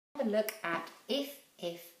a look at if,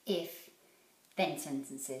 then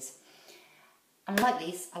sentences. And I like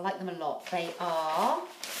these, I like them a lot. They are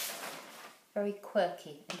very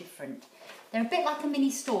quirky and different. They're a bit like a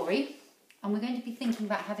mini story, and we're going to be thinking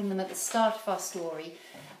about having them at the start of our story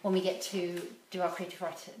when we get to do our creative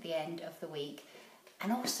writing at the end of the week,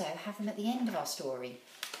 and also have them at the end of our story.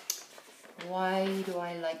 Why do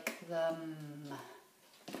I like them?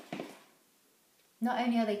 Not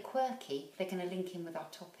only are they quirky, they're going to link in with our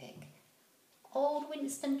topic. Old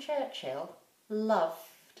Winston Churchill loved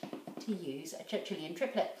to use a Churchillian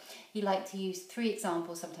triplet. He liked to use 3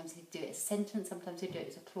 examples. Sometimes he'd do it as a sentence, sometimes he'd do it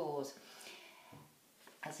as a clause.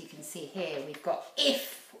 As you can see here, we've got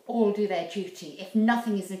if all do their duty, if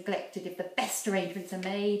nothing is neglected, if the best arrangements are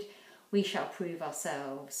made, we shall prove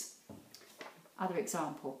ourselves. Other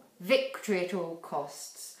example, victory at all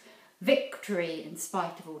costs, victory in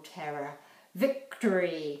spite of all terror,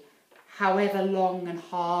 victory however long and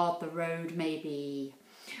hard the road may be,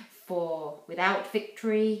 for without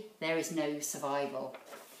victory there is no survival.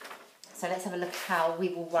 So let's have a look at how we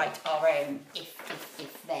will write our own if,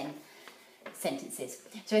 then sentences.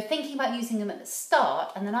 So we're thinking about using them at the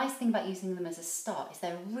start, and the nice thing about using them as a start is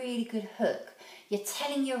they're a really good hook. You're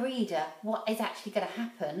telling your reader what is actually going to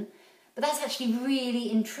happen, but that's actually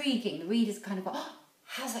really intriguing. The reader's kind of go, oh,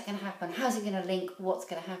 how's that going to happen? How's it going to link? What's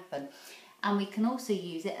going to happen? And we can also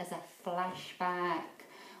use it as a flashback.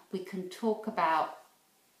 We can talk about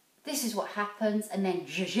this is what happens, and then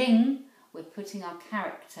zhing, we're putting our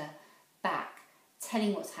character back,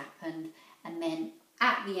 telling what's happened, and then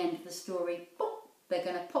at the end of the story, pop, they're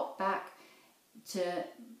going to pop back to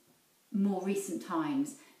more recent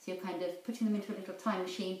times. So you're kind of putting them into a little time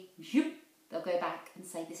machine, zoop, they'll go back and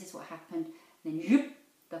say this is what happened, then zoop,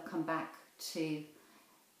 they'll come back to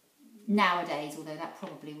nowadays, although that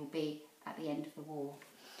probably will be at the end of the war.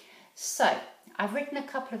 So I've written a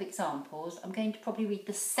couple of examples. I'm going to probably read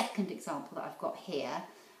the second example that I've got here.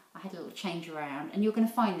 I had a little change around, and you're going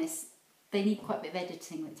to find this, they need quite a bit of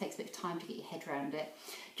editing. It takes a bit of time to get your head around it,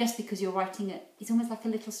 just because you're writing it, it's almost like a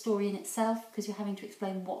little story in itself, because you're having to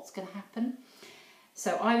explain what's going to happen.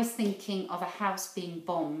 So I was thinking of a house being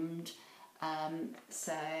bombed.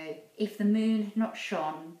 So if the moon had not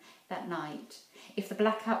shone that night, if the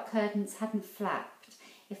blackout curtains hadn't flapped,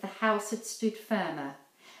 if the house had stood firmer,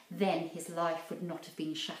 then his life would not have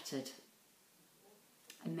been shattered.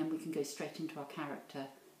 And then we can go straight into our character,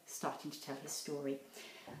 starting to tell his story.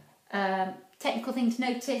 Technical thing to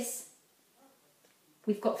notice,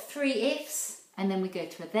 we've got 3 ifs, and then we go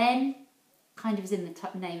to a then, kind of as in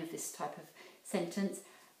the name of this type of sentence.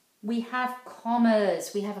 We have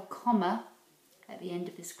commas. We have a comma at the end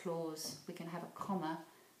of this clause. We can have a comma,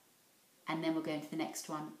 and then we'll go into the next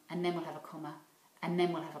one, and then we'll have a comma, and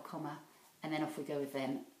then we'll have a comma, and then off we go with them,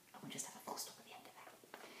 and we'll just have a full stop at the end of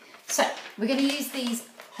that. So we're going to use these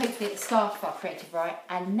hopefully at the start of our creative write,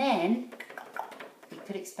 and then we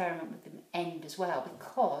could experiment with them at the end as well,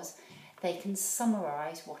 because they can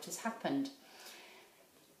summarise what has happened.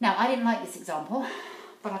 Now, I didn't like this example,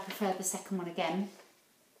 but I prefer the second one again.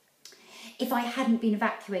 If I hadn't been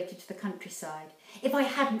evacuated to the countryside, if I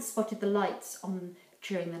hadn't spotted the lights on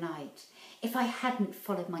during the night, if I hadn't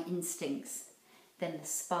followed my instincts, then the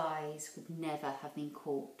spies would never have been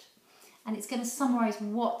caught. And it's going to summarise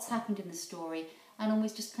what's happened in the story and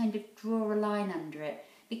almost just kind of draw a line under it.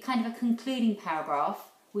 Be kind of a concluding paragraph,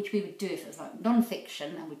 which we would do if it was like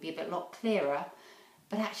non-fiction and would be a lot clearer.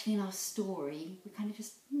 But actually in our story, we're kind of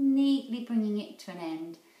just neatly bringing it to an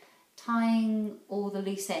end, tying all the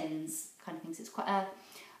loose ends kind of things. It's quite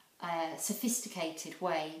a sophisticated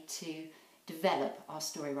way to develop our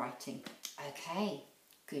story writing. Okay,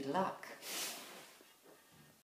 good luck.